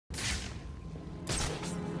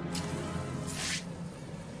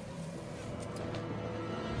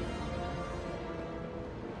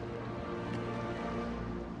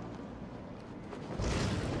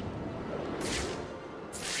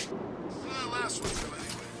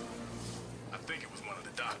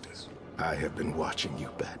I have been watching you,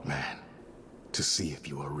 Batman, to see if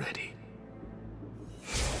you are ready.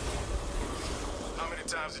 How many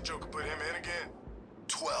times did Joker put him in again?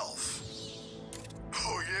 12.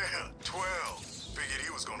 Oh yeah, 12. Figured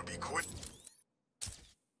he was gonna be quick.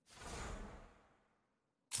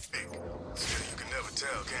 Still, you can never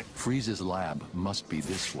tell, can you? Freeze's lab must be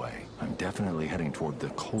this way. I'm definitely heading toward the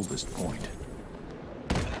coldest point.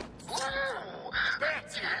 Whoa! I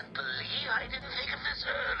can't believe I didn't think of this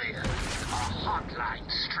earlier. A hotline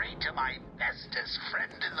straight to my bestest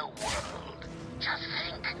friend in the world. Just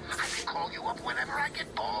think, I can call you up whenever I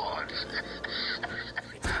get bored.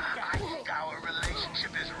 I think our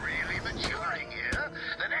relationship is really maturing here.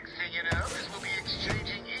 The next thing you know is we'll be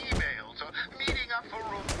exchanging emails or meeting up for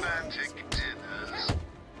romantic dinners.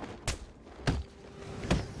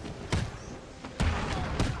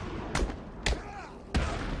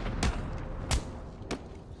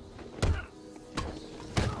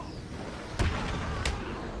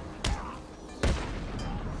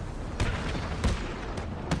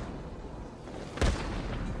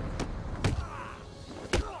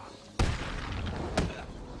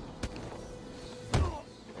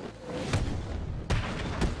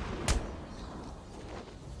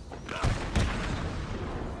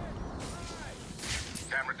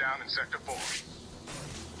 Camera down in Sector 4.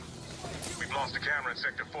 We've lost a camera in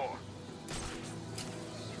Sector 4.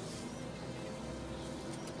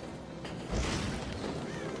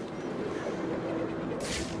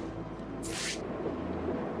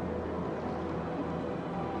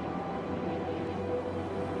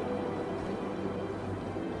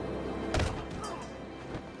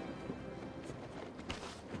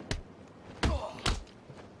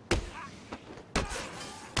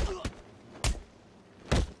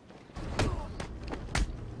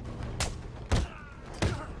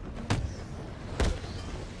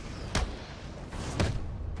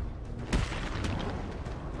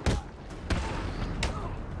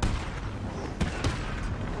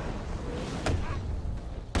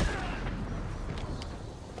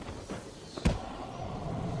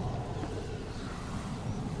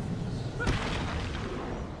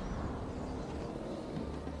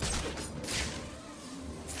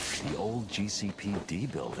 The old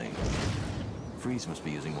GCPD building. Freeze must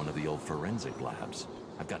be using one of the old forensic labs.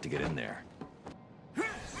 I've got to get in there.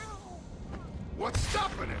 What's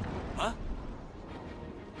stopping him? Huh?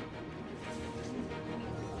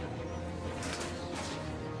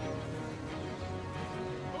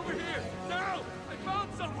 Over here! Now! I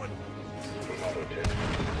found someone!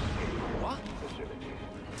 What?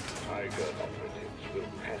 Tiger operatives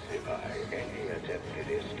will pacify any attempted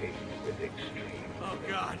escape with extreme. Oh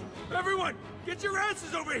God! Everyone! Get your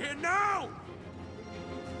asses over here now!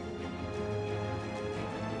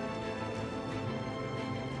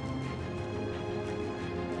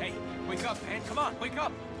 Hey, wake up, man! Come on, wake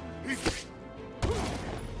up!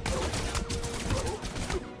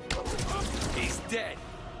 He's dead!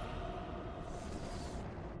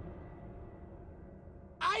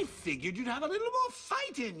 I figured you'd have a little more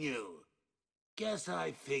fight in you. Guess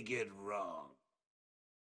I figured wrong.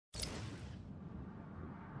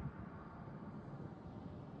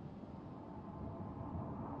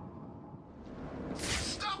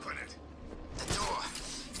 Stopping it! The door,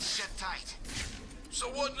 it's shut tight. So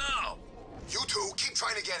what now? You two keep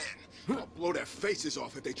trying to get in. I'll blow their faces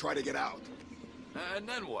off if they try to get out. And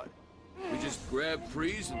then what? We just grab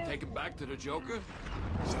Freeze and take him back to the Joker?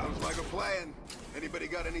 Sounds like a plan. Anybody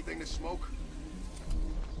got anything to smoke?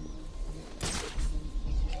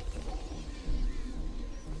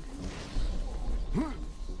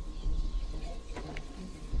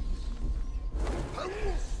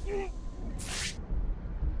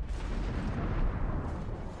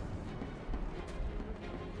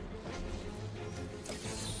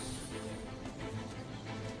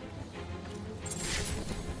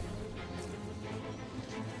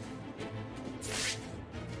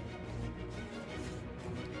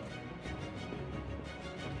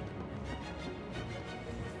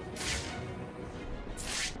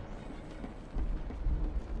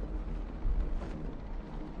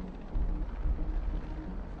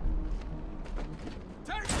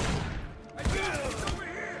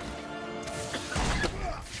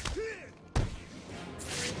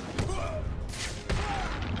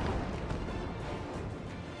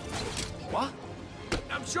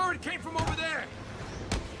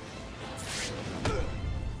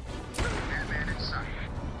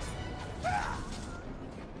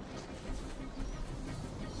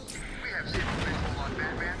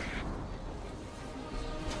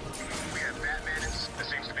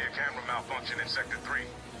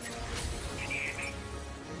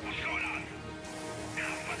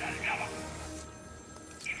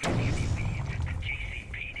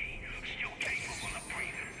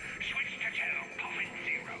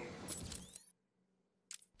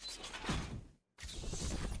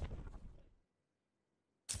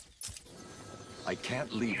 I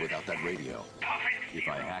can't leave without that radio. If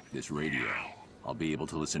I hack this radio, I'll be able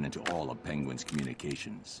to listen into all of Penguin's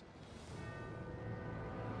communications.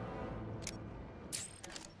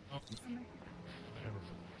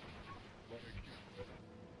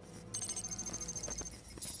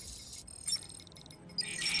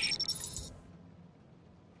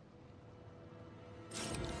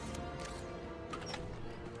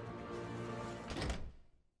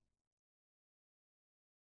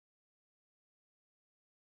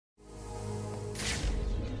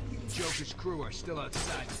 Joker's crew are still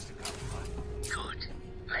outside, Mr. Cobblepot. Good.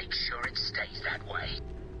 Make sure it stays that way.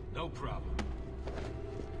 No problem.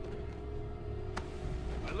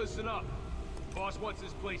 Now listen up. Boss wants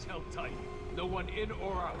this place held tight. No one in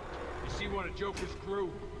or out. You see one of Joker's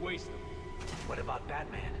crew, waste them. What about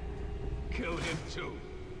Batman? Kill him too.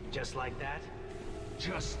 Just like that?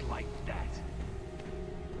 Just like that.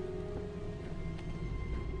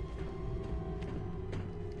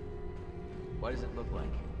 What does it look like?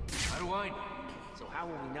 How do I know? So how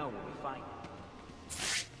will we know when we find it?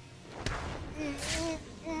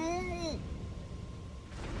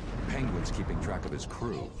 Penguin's keeping track of his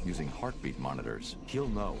crew using heartbeat monitors. He'll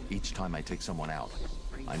know each time I take someone out.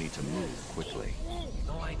 I need to move quickly.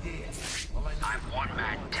 No idea. All I know. I'm one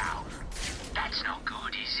man down. That's not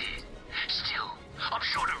good, is it? Still, I'm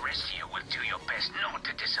sure the rest of you will do your best not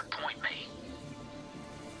to disappoint me.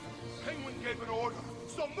 Penguin gave an order,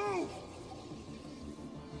 so move!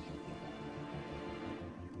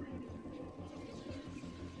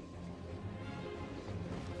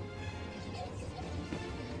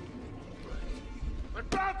 I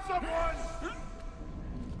found someone!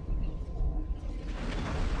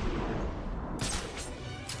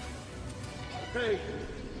 Hey,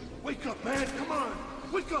 wake up, man! Come on,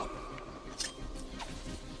 wake up!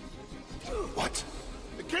 What?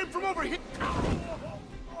 It came from over here!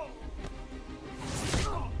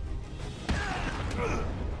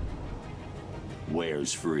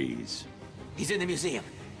 Where's Freeze? He's in the museum.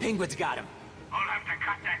 Penguin's got him. I'll have to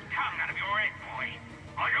cut that tongue out of your head, boy.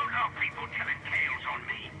 I don't know people telling tales on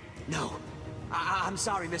me. No. I'm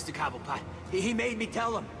sorry, Mr. Cobblepot. He made me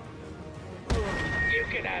tell him. You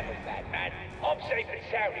can have him, Batman. I'm safe and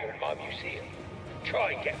sound here in my museum.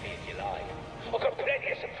 Try and get me if you like. I've got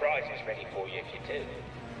plenty of surprises ready for you if you do.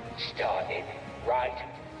 Starting right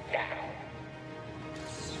now.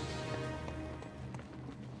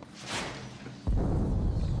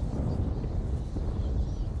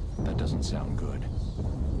 That doesn't sound good.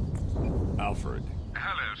 Alfred.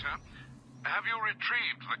 Hello, sir. Have you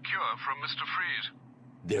retrieved the cure from Mr. Freeze?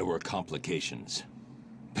 There were complications.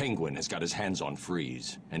 Penguin has got his hands on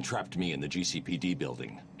Freeze and trapped me in the GCPD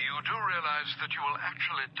building. You do realize that you will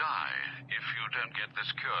actually die if you don't get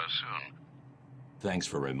this cure soon. Thanks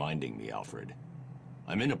for reminding me, Alfred.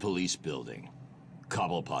 I'm in a police building.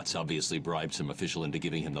 Cobblepot's obviously bribed some official into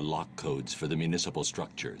giving him the lock codes for the municipal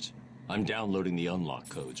structures. I'm downloading the unlock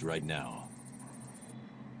codes right now.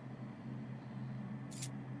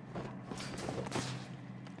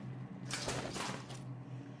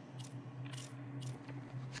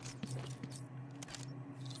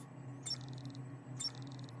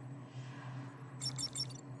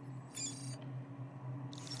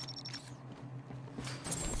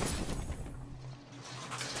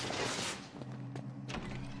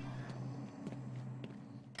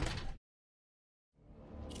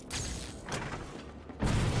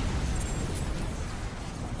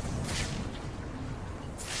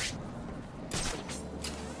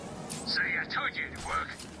 Told you it'd work.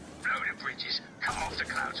 Blow the bridges, cut off the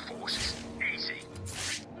Cloud's forces. Easy.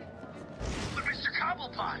 But Mr.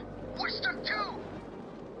 Cobblepot, we're stuck too.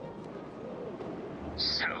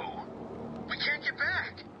 So, we can't get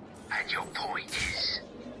back. And your point is?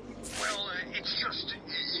 Well, it's just,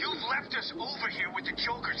 you've left us over here with the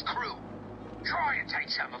Joker's crew. Try and take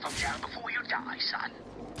some of them down before you die, son.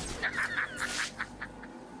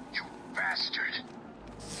 You bastard.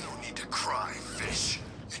 No need to cry, fish.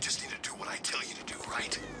 You just need to do what I tell you to do,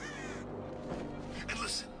 right? And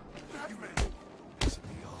listen, you man, piss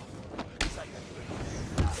me off. It's like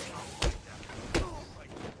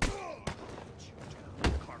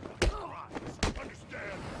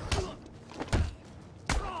understand?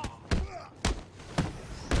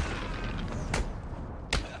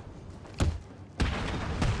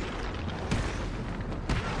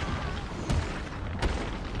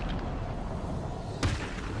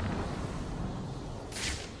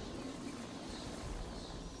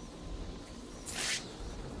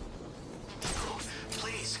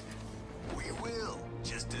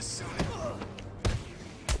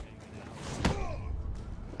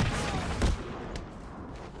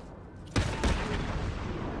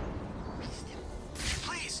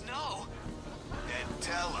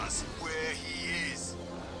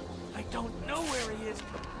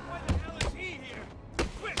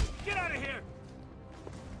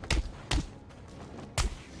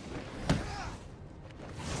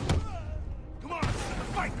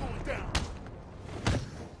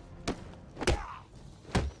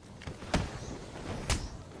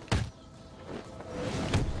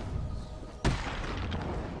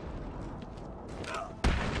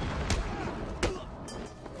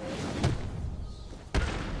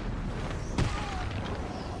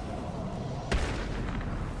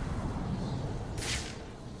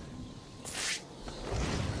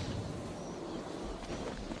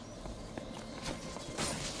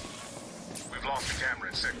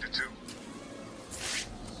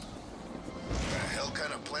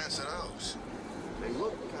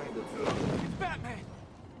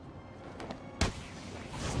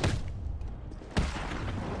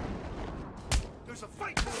 There's a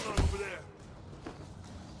fight going on over there.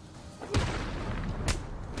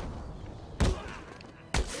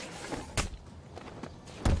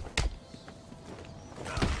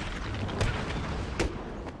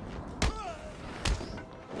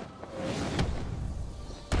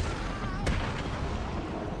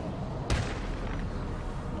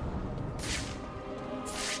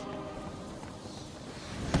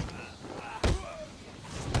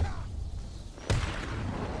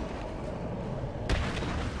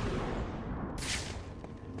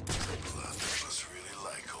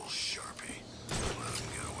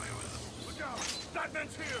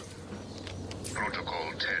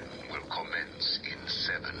 Protocol 10 will commence in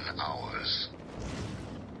 7 hours.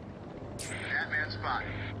 Batman spotted.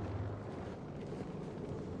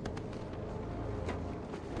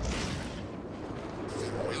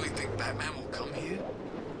 Really think Batman will come here?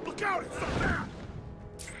 Look out! It's the Bat!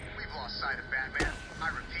 We've lost sight of Batman. I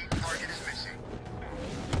repeat, target is missing.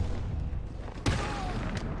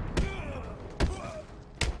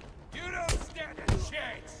 You don't stand a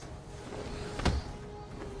chance!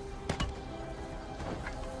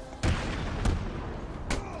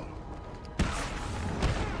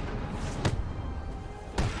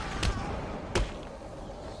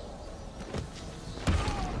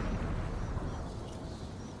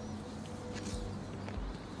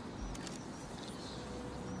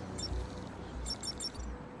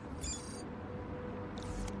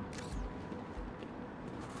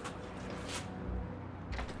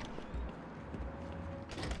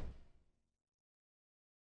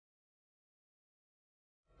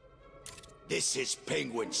 This is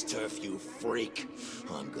Penguin's turf, you freak.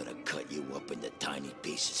 I'm gonna cut you up into tiny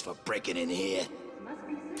pieces for breaking in here. Must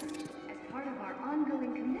be searched as part of our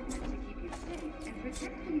ongoing commitment to keep you safe and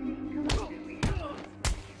protect the unique collection we have.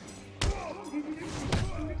 All visitors should be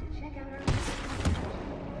sure to check out our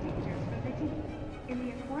pictures from the team in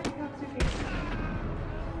the aquatic observation.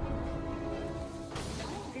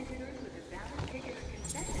 All visitors with a valid ticket or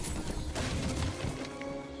concession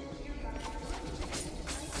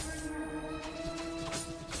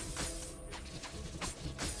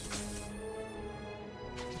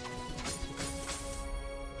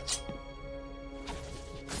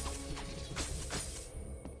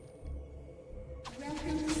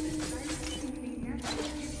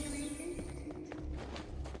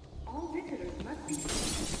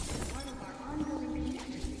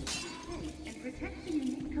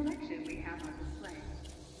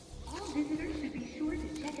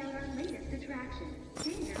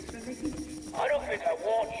I don't think I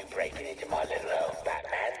want you breaking into my little home,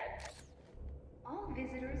 Batman.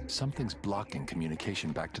 Something's blocking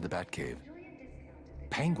communication back to the Batcave.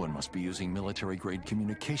 Penguin must be using military-grade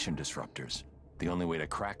communication disruptors. The only way to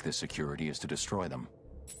crack this security is to destroy them.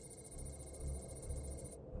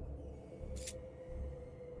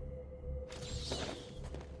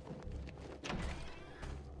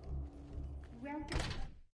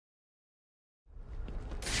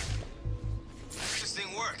 This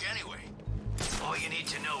thing work anyway? All you need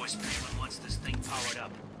to know is Penguin wants this thing powered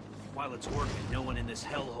up. While it's working, no one in this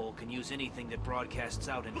hellhole can use anything that broadcasts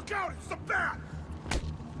out and— Look out! It's the Bat!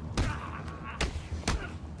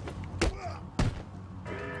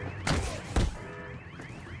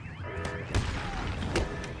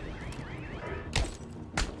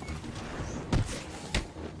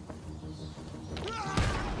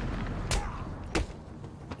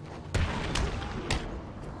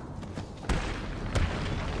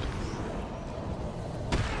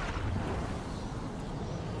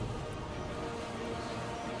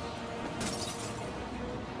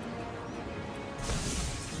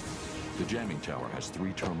 The jamming tower has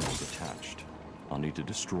 3 terminals attached. I'll need to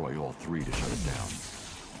destroy all 3 to shut it down.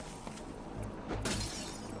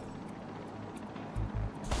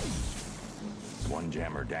 One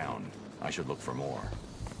jammer down. I should look for more.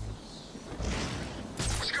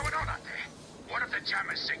 What's going on out there? One of the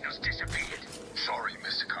jammer signals disappeared. Sorry,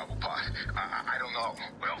 Mr. Cobblepot. I don't know.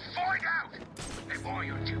 We'll find out! And all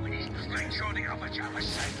you're doing is make sure the other jammer's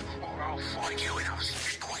safe, or I'll find you and I'll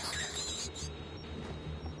stick with them.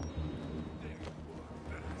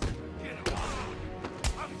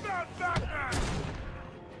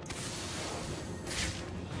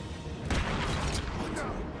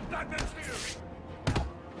 Batman's here!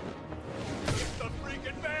 It's the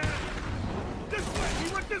freaking man! This way!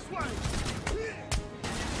 He went this way!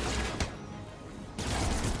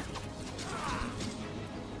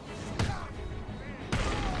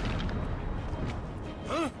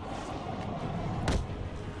 Huh?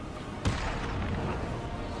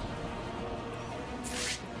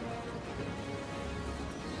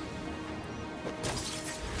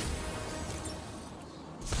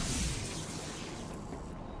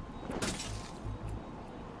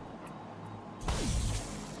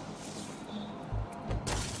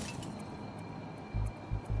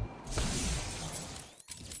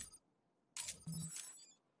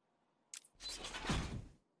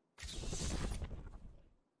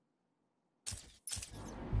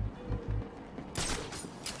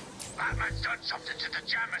 something to the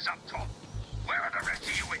jammers up top. Where are the rest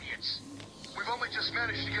of you idiots? We've only just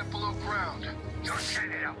managed to get below ground. Just get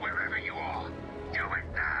it up wherever you are. Do it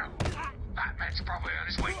now. Batman's probably on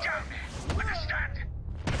his way down there. Understand?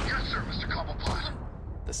 Yes, sir, Mr. Cobblepot.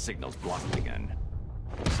 The signal's blocked again.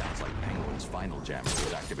 Sounds like Penguin's final jammer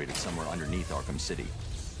was activated somewhere underneath Arkham City.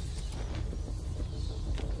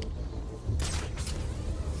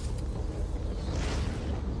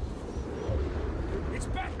 It's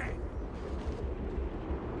Batman!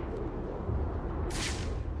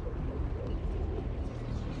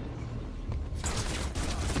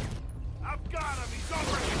 I've got him! He's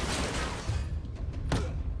over here!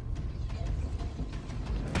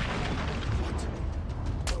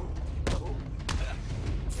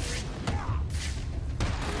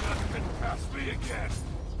 Nothing past me again!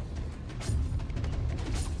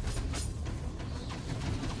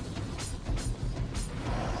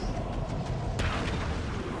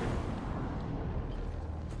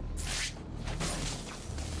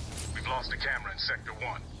 We've lost a camera in Sector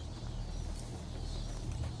 1.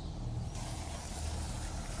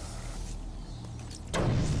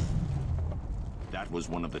 That was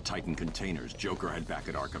one of the Titan containers Joker had back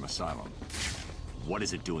at Arkham Asylum. What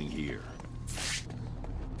is it doing here?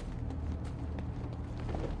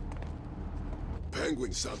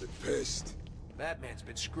 Penguin sounded pissed. Batman's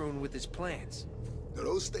been screwing with his plans. Do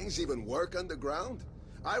those things even work underground?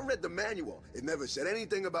 I read the manual. It never said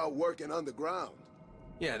anything about working underground.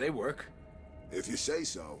 Yeah, they work. If you say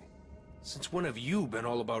so. Since when have you been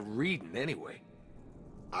all about reading, anyway?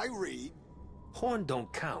 I read. Horn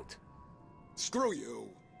don't count. Screw you.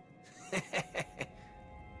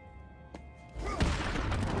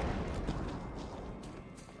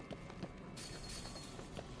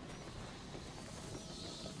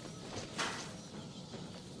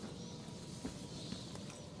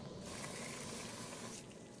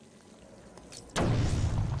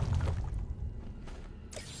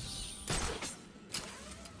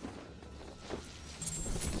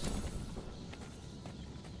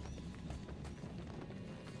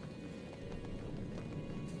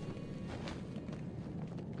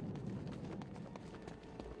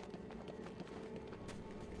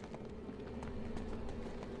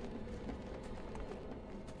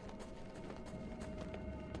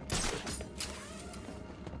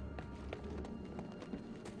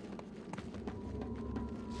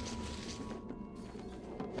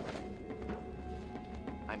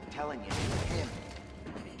 I'm telling you, it's him.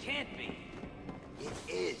 It can't be. It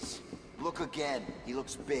is. Look again. He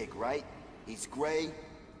looks big, right? He's gray.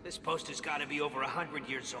 This poster's gotta be over 100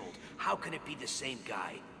 years old. How can it be the same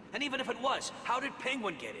guy? And even if it was, how did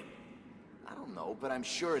Penguin get him? I don't know, but I'm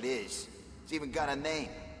sure it is. It's even got a name.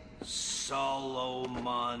 Solomon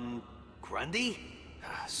Grundy?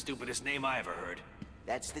 Stupidest name I ever heard.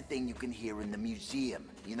 That's the thing you can hear in the museum.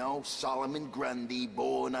 You know, Solomon Grundy,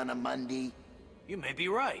 born on a Monday. You may be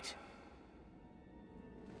right.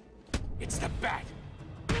 It's the Bat!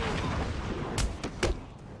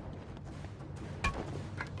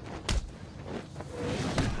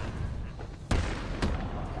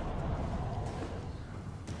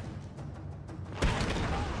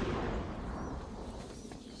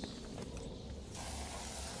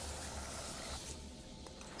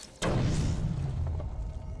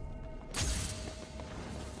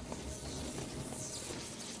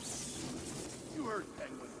 You heard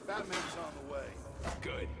Penguin. Batman's on the way.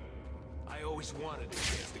 Good. I always wanted a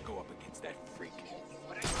chance to go up against that freak.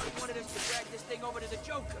 But I thought he wanted us to drag this thing over to the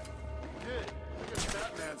Joker. Kid, I guess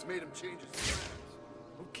Batman's made him change his plans.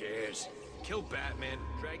 Who cares? Kill Batman,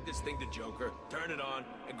 drag this thing to Joker, turn it on,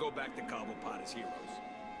 and go back to Cobblepot as heroes.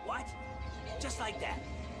 What? Just like that?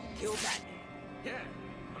 Kill Batman? Yeah,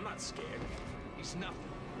 I'm not scared. He's nothing.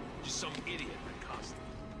 Just some idiot in a costume.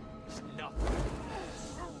 He's nothing.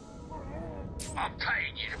 I'm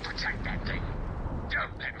paying you to protect that thing.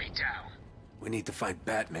 Don't let me down. We need to find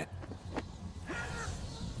Batman.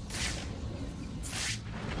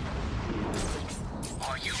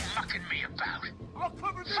 Are you mucking me about? I'll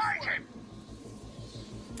cover this Fight one. him!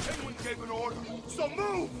 Penguin gave an order, so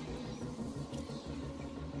move!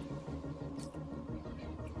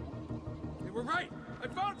 They were right! I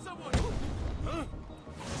found someone! Huh?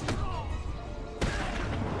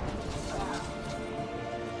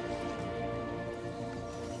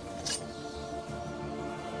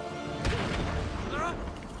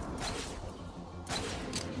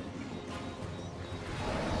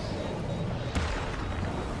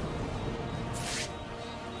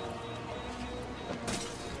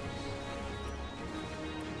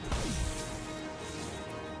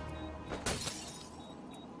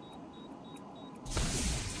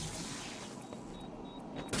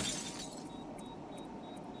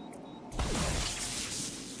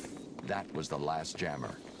 That was the last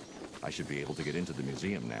jammer. I should be able to get into the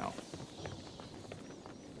museum now.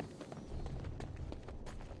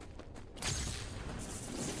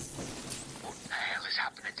 What the hell is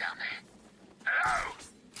happening down there? Hello?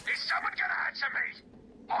 Is someone gonna answer me?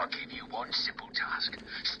 I'll give you one simple task.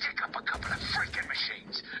 Stick up a couple of freaking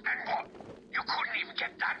machines. And what? You couldn't even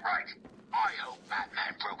get that right? I hope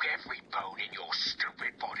Batman broke every bone in your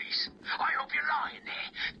stupid bodies. I hope you're lying there,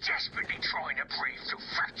 desperately trying to breathe through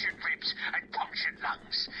fractured ribs and punctured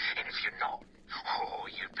lungs. And if you're not, oh,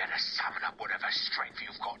 you'd better summon up whatever strength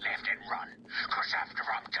you've got left and run. Because after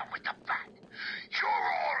I'm done with the Bat, you're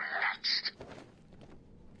all next.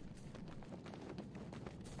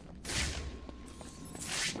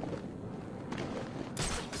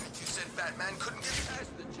 You said Batman couldn't get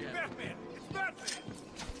past the jet. Batman! It's Batman!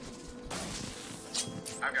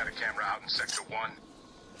 I've got a camera out in Sector 1.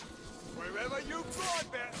 Wherever you've gone,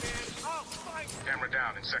 Batman, I'll find you! Camera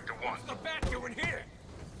down in Sector 1. What's the Bat doing here?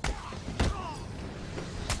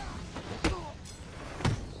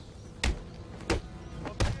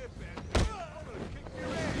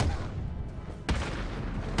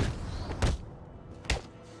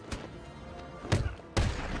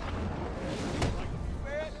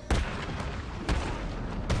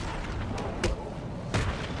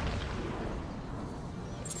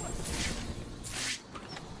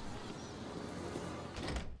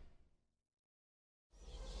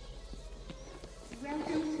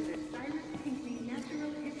 Welcome to the Cyrus Pinckney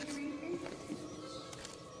Natural History Institute.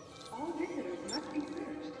 All visitors must be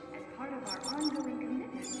searched as part of our ongoing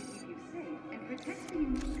commitment to keep you safe and protect the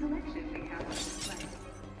unique collection we have on display.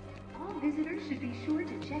 All visitors should be sure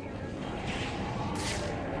to check out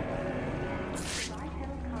the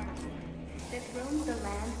bipedal carnivore that roamed the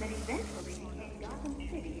land that eventually became Gotham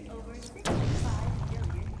City over 65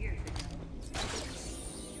 million years ago.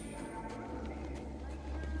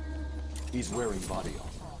 He's wearing body armor.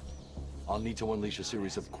 I'll need to unleash a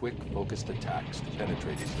series of quick, focused attacks to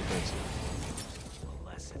penetrate his defenses.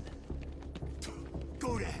 Lesson.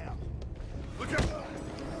 Go to hell. Look out!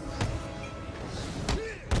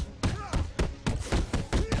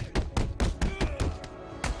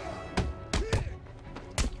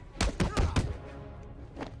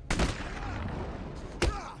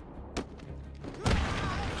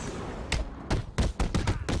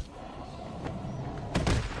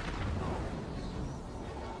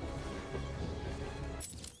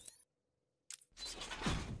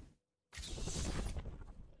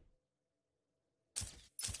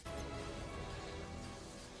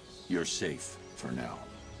 You're safe for now.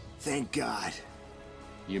 Thank God.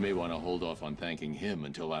 You may want to hold off on thanking him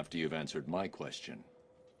until after you've answered my question.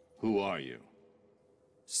 Who are you?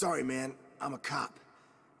 Sorry, man. I'm a cop.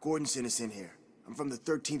 Gordon sent us in here. I'm from the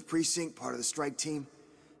 13th Precinct, part of the strike team.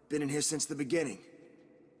 Been in here since the beginning.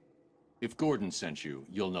 If Gordon sent you,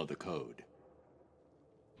 you'll know the code.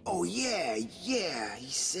 Oh, yeah. He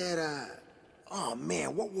said, oh,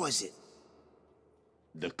 man, what was it?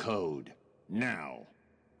 The code. Now.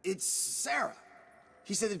 It's Sarah.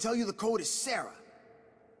 He said to tell you the code is Sarah.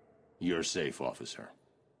 You're safe, officer.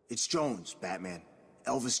 It's Jones, Batman.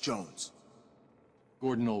 Elvis Jones.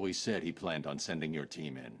 Gordon always said he planned on sending your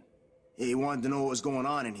team in. Yeah, he wanted to know what was going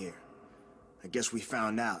on in here. I guess we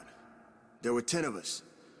found out. There were 10 of us.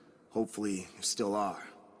 Hopefully, there still are.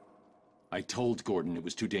 I told Gordon it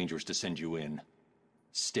was too dangerous to send you in.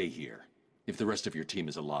 Stay here. If the rest of your team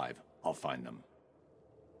is alive, I'll find them.